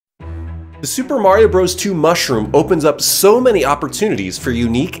The Super Mario Bros. 2 Mushroom opens up so many opportunities for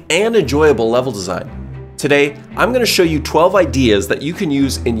unique and enjoyable level design. Today, I'm going to show you 12 ideas that you can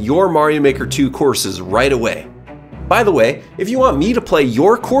use in your Mario Maker 2 courses right away. By the way, if you want me to play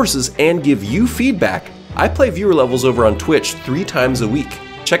your courses and give you feedback, I play viewer levels over on Twitch 3 times a week.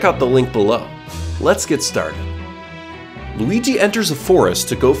 Check out the link below. Let's get started. Luigi enters a forest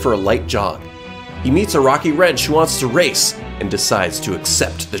to go for a light jog. He meets a Rocky Wrench who wants to race and decides to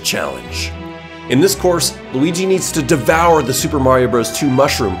accept the challenge. In this course, Luigi needs to devour the Super Mario Bros. 2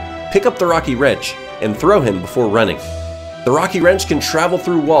 Mushroom, pick up the Rocky Wrench, and throw him before running. The Rocky Wrench can travel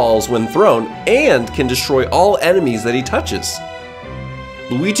through walls when thrown and can destroy all enemies that he touches.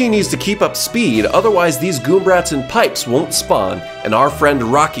 Luigi needs to keep up speed, otherwise these Goombrats and pipes won't spawn and our friend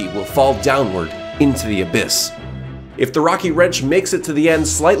Rocky will fall downward into the abyss. If the Rocky Wrench makes it to the end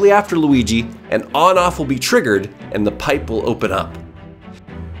slightly after Luigi, an on-off will be triggered and the pipe will open up.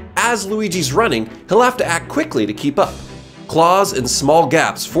 As Luigi's running, he'll have to act quickly to keep up. Claws and small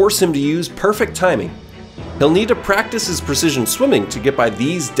gaps force him to use perfect timing. He'll need to practice his precision swimming to get by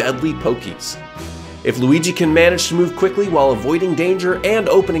these deadly pokies. If Luigi can manage to move quickly while avoiding danger and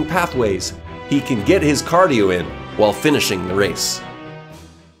opening pathways, he can get his cardio in while finishing the race.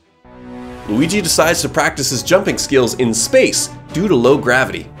 Luigi decides to practice his jumping skills in space due to low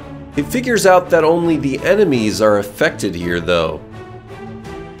gravity. He figures out that only the enemies are affected here though.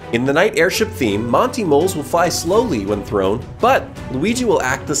 In the night airship theme, Monty moles will fly slowly when thrown, but Luigi will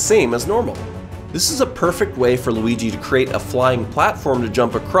act the same as normal. This is a perfect way for Luigi to create a flying platform to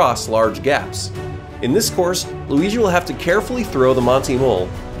jump across large gaps. In this course, Luigi will have to carefully throw the Monty mole,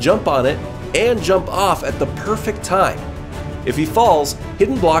 jump on it, and jump off at the perfect time. If he falls,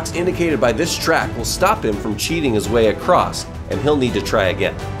 hidden blocks indicated by this track will stop him from cheating his way across, and he'll need to try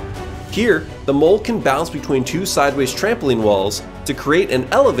again. Here, the mole can bounce between 2 sideways trampoline walls to create an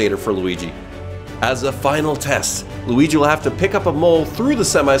elevator for Luigi. As a final test, Luigi will have to pick up a mole through the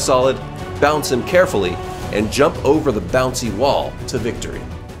semi-solid, bounce him carefully, and jump over the bouncy wall to victory.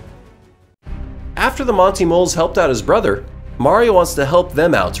 After the Monty moles helped out his brother, Mario wants to help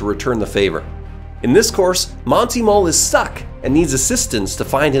them out to return the favor. In this course, Monty Mole is stuck and needs assistance to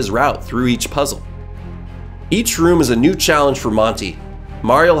find his route through each puzzle. Each room is a new challenge for Monty.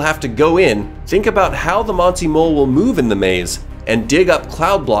 Mario will have to go in, think about how the Monty Mole will move in the maze, and dig up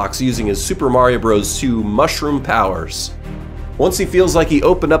cloud blocks using his Super Mario Bros. 2 Mushroom powers. Once he feels like he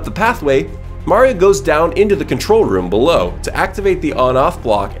opened up the pathway, Mario goes down into the control room below to activate the on-off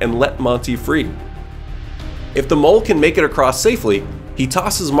block and let Monty free. If the mole can make it across safely, he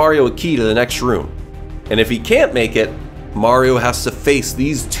tosses Mario a key to the next room. And if he can't make it, Mario has to face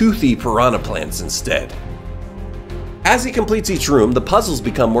these toothy piranha plants instead. As he completes each room, the puzzles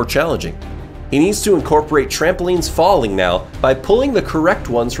become more challenging. He needs to incorporate trampolines falling now by pulling the correct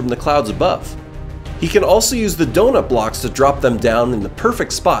ones from the clouds above. He can also use the donut blocks to drop them down in the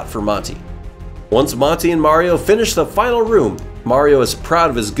perfect spot for Monty. Once Monty and Mario finish the final room, Mario is proud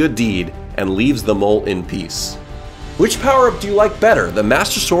of his good deed and leaves the mole in peace. Which power-up do you like better, the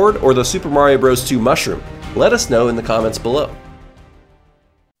Master Sword or the Super Mario Bros. 2 Mushroom? Let us know in the comments below.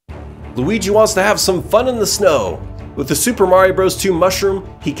 Luigi wants to have some fun in the snow. With the Super Mario Bros. 2 Mushroom,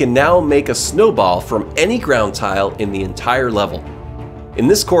 he can now make a snowball from any ground tile in the entire level. In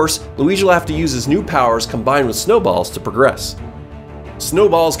this course, Luigi will have to use his new powers combined with snowballs to progress.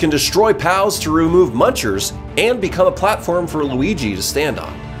 Snowballs can destroy POWs to remove munchers and become a platform for Luigi to stand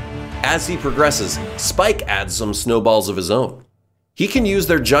on. As he progresses, Spike adds some snowballs of his own. He can use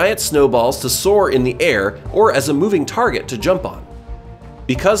their giant snowballs to soar in the air or as a moving target to jump on.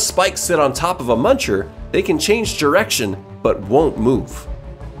 Because spikes sit on top of a muncher, they can change direction but won't move.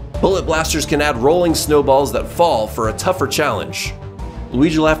 Bullet blasters can add rolling snowballs that fall for a tougher challenge.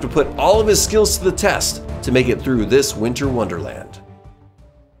 Luigi will have to put all of his skills to the test to make it through this winter wonderland.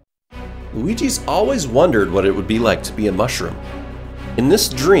 Luigi's always wondered what it would be like to be a mushroom. In this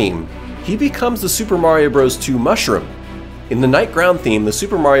dream, he becomes the Super Mario Bros. 2 Mushroom. In the night ground theme, the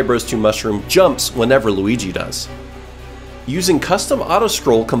Super Mario Bros. 2 Mushroom jumps whenever Luigi does. Using custom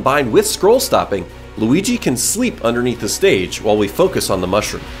auto-scroll combined with scroll stopping, Luigi can sleep underneath the stage while we focus on the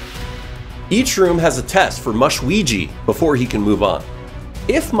mushroom. Each room has a test for Mushouigi before he can move on.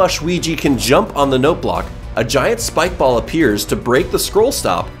 If Mushouigi can jump on the note block, a giant spike ball appears to break the scroll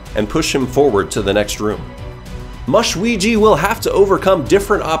stop and push him forward to the next room. Mushouigi will have to overcome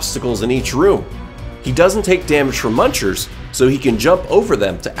different obstacles in each room. He doesn't take damage from munchers, so he can jump over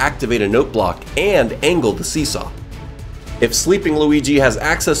them to activate a note block and angle the seesaw. If Sleeping Luigi has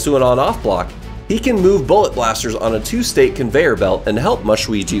access to an on-off block, he can move bullet blasters on a 2-state conveyor belt and help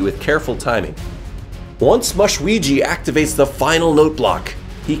Mushouigi with careful timing. Once Mushouigi activates the final note block,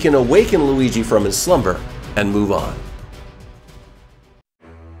 he can awaken Luigi from his slumber and move on.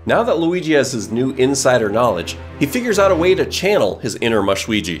 Now that Luigi has his new insider knowledge, he figures out a way to channel his inner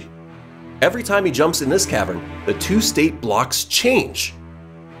Mushluigi. Every time he jumps in this cavern, the two state blocks change.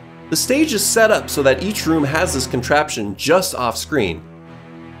 The stage is set up so that each room has this contraption just off screen.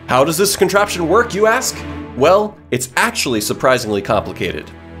 How does this contraption work, you ask? Well, it's actually surprisingly complicated.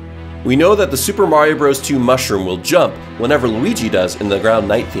 We know that the Super Mario Bros. 2 mushroom will jump whenever Luigi does in the Ground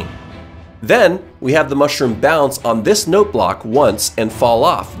Knight theme. Then, we have the mushroom bounce on this note block once and fall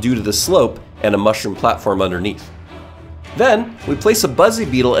off due to the slope and a mushroom platform underneath. Then, we place a Buzzy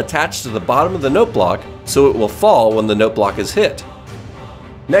Beetle attached to the bottom of the note block so it will fall when the note block is hit.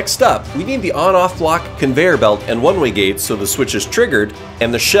 Next up, we need the on-off block, conveyor belt, and one-way gates so the switch is triggered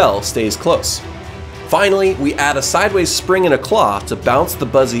and the shell stays close. Finally, we add a sideways spring and a claw to bounce the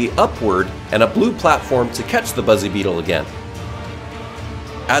Buzzy upward and a blue platform to catch the Buzzy Beetle again.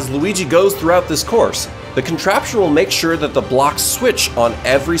 As Luigi goes throughout this course, the contraption will make sure that the blocks switch on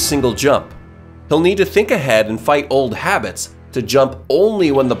every single jump. He'll need to think ahead and fight old habits to jump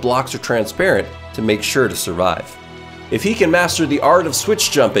only when the blocks are transparent to make sure to survive. If he can master the art of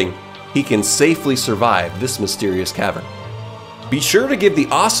switch jumping, he can safely survive this mysterious cavern. Be sure to give the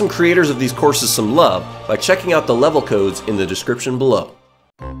awesome creators of these courses some love by checking out the level codes in the description below.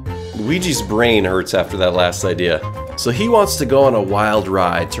 Luigi's brain hurts after that last idea, so he wants to go on a wild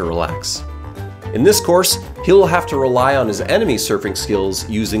ride to relax. In this course, he'll have to rely on his enemy surfing skills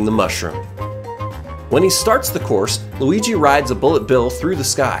using the mushroom. When he starts the course, Luigi rides a bullet bill through the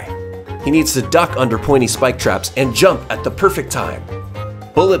sky. He needs to duck under pointy spike traps and jump at the perfect time.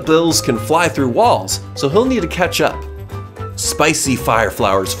 Bullet bills can fly through walls, so he'll need to catch up. Spicy fire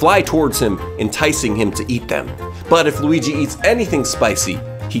flowers fly towards him, enticing him to eat them. But if Luigi eats anything spicy,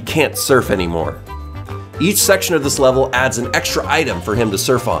 he can't surf anymore. Each section of this level adds an extra item for him to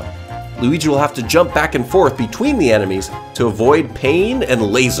surf on. Luigi will have to jump back and forth between the enemies to avoid pain and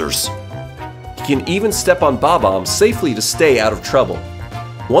lasers. He can even step on bob-ombs safely to stay out of trouble.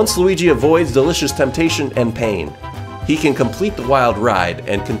 Once Luigi avoids delicious temptation and pain, he can complete the wild ride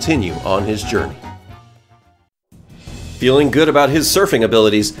and continue on his journey. Feeling good about his surfing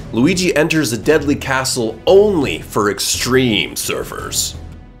abilities, Luigi enters a deadly castle only for extreme surfers.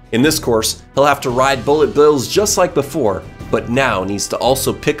 In this course, he'll have to ride bullet bills just like before, but now needs to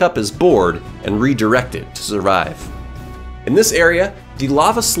also pick up his board and redirect it to survive. In this area, the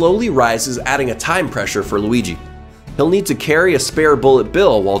lava slowly rises, adding a time pressure for Luigi. He'll need to carry a spare bullet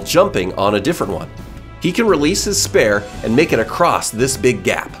bill while jumping on a different one. He can release his spare and make it across this big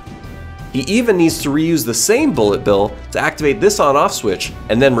gap. He even needs to reuse the same bullet bill to activate this on-off switch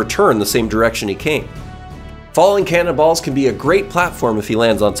and then return the same direction he came. Falling cannonballs can be a great platform if he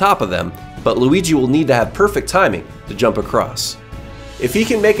lands on top of them, but Luigi will need to have perfect timing to jump across. If he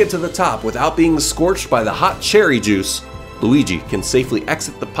can make it to the top without being scorched by the hot cherry juice, Luigi can safely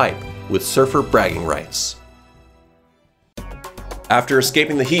exit the pipe with surfer bragging rights. After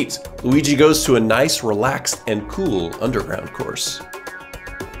escaping the heat, Luigi goes to a nice, relaxed, and cool underground course.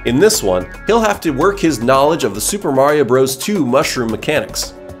 In this one, he'll have to work his knowledge of the Super Mario Bros. 2 mushroom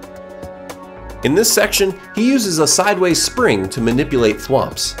mechanics. In this section, he uses a sideways spring to manipulate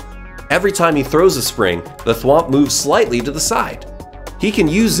thwomps. Every time he throws a spring, the thwomp moves slightly to the side. He can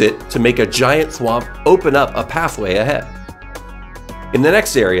use it to make a giant thwomp open up a pathway ahead. In the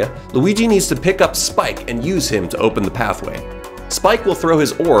next area, Luigi needs to pick up Spike and use him to open the pathway. Spike will throw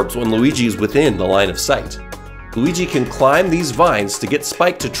his orbs when Luigi is within the line of sight. Luigi can climb these vines to get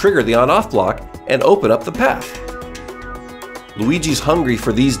Spike to trigger the on-off block and open up the path. Luigi's hungry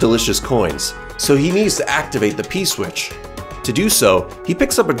for these delicious coins, so he needs to activate the P-switch. To do so, he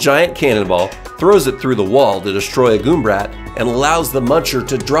picks up a giant cannonball, throws it through the wall to destroy a Goombrat, and allows the muncher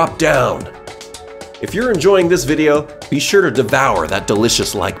to drop down. If you're enjoying this video, be sure to devour that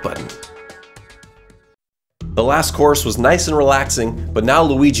delicious like button. The last course was nice and relaxing, but now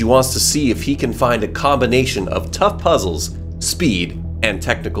Luigi wants to see if he can find a combination of tough puzzles, speed, and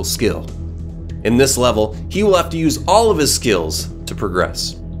technical skill. In this level, he will have to use all of his skills to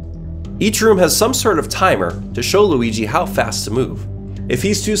progress. Each room has some sort of timer to show Luigi how fast to move. If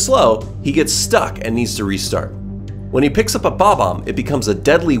he's too slow, he gets stuck and needs to restart. When he picks up a bob-omb, it becomes a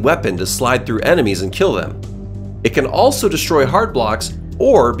deadly weapon to slide through enemies and kill them. It can also destroy hard blocks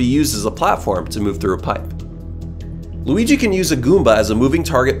or be used as a platform to move through a pipe. Luigi can use a Goomba as a moving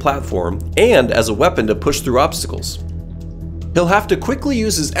target platform and as a weapon to push through obstacles. He'll have to quickly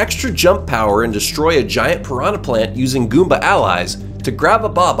use his extra jump power and destroy a giant piranha plant using Goomba allies to grab a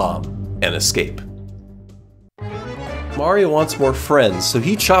bob-omb and escape. Mario wants more friends, so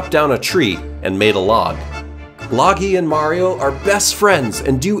he chopped down a tree and made a log. Loggy and Mario are best friends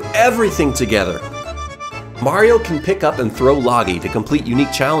and do everything together. Mario can pick up and throw Loggy to complete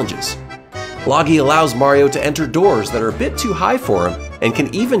unique challenges. Loggy allows Mario to enter doors that are a bit too high for him and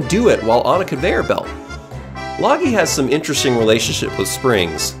can even do it while on a conveyor belt. Loggy has some interesting relationship with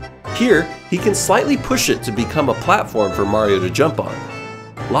springs. Here, he can slightly push it to become a platform for Mario to jump on.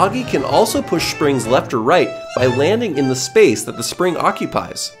 Loggy can also push springs left or right by landing in the space that the spring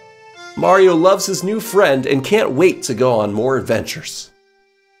occupies. Mario loves his new friend and can't wait to go on more adventures.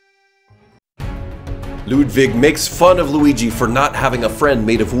 Ludwig makes fun of Luigi for not having a friend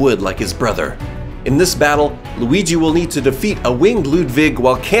made of wood like his brother. In this battle, Luigi will need to defeat a winged Ludwig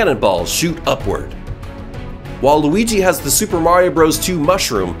while cannonballs shoot upward. While Luigi has the Super Mario Bros. 2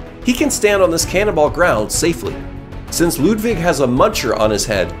 Mushroom, he can stand on this cannonball ground safely. Since Ludwig has a muncher on his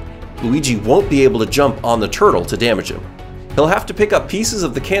head, Luigi won't be able to jump on the turtle to damage him. He'll have to pick up pieces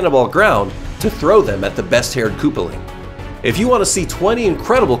of the cannonball ground to throw them at the best-haired Koopaling. If you want to see 20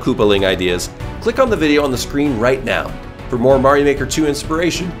 incredible Koopaling ideas, click on the video on the screen right now. For more Mario Maker 2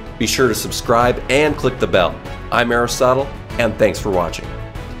 inspiration, be sure to subscribe and click the bell. I'm Arrowstotle, and thanks for watching.